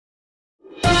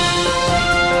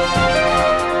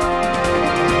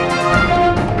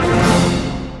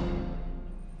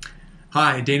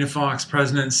Hi, Dana Fox,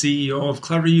 President and CEO of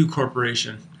ClevrU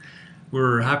Corporation.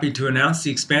 We're happy to announce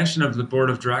the expansion of the Board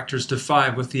of Directors to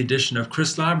 5 with the addition of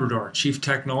Chris Labrador, Chief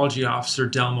Technology Officer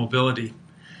Dell Mobility.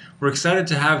 We're excited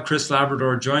to have Chris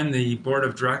Labrador join the Board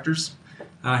of Directors.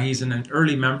 He's an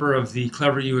early member of the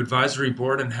ClevrU Advisory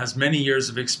Board and has many years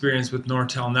of experience with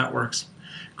Nortel Networks.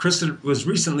 Chris was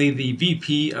recently the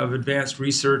VP of Advanced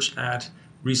Research at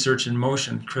Research in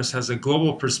Motion. Chris has a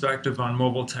global perspective on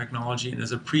mobile technology and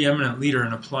is a preeminent leader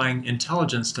in applying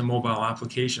intelligence to mobile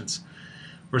applications.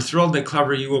 We're thrilled that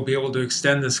ClevrU will be able to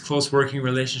extend this close working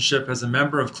relationship as a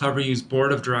member of ClevrU's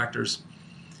Board of Directors.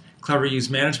 ClevrU's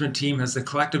management team has the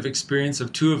collective experience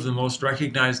of 2 of the most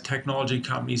recognized technology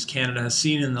companies Canada has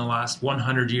seen in the last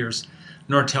 100 years,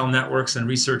 Nortel Networks and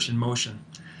Research in Motion.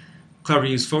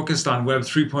 ClevrU is focused on Web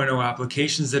 3.0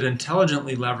 applications that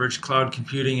intelligently leverage cloud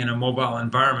computing in a mobile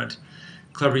environment.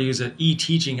 ClevrU's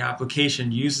e-teaching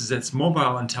application uses its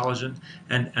mobile intelligent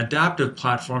and adaptive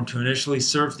platform to initially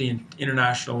serve the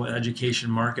international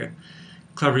education market.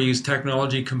 ClevrU's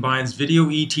technology combines video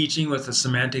e-teaching with a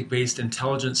semantic-based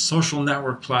intelligent social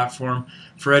network platform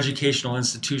for educational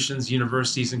institutions,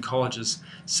 universities, and colleges,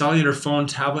 cellular phone,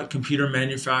 tablet, computer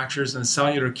manufacturers, and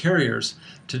cellular carriers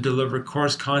to deliver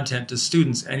course content to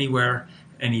students anywhere,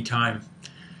 anytime.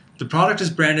 The product is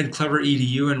branded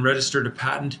ClevrEDU and registered a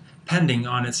patent pending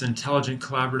on its intelligent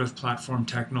collaborative platform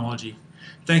technology.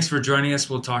 Thanks for joining us.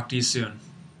 We'll talk to you soon.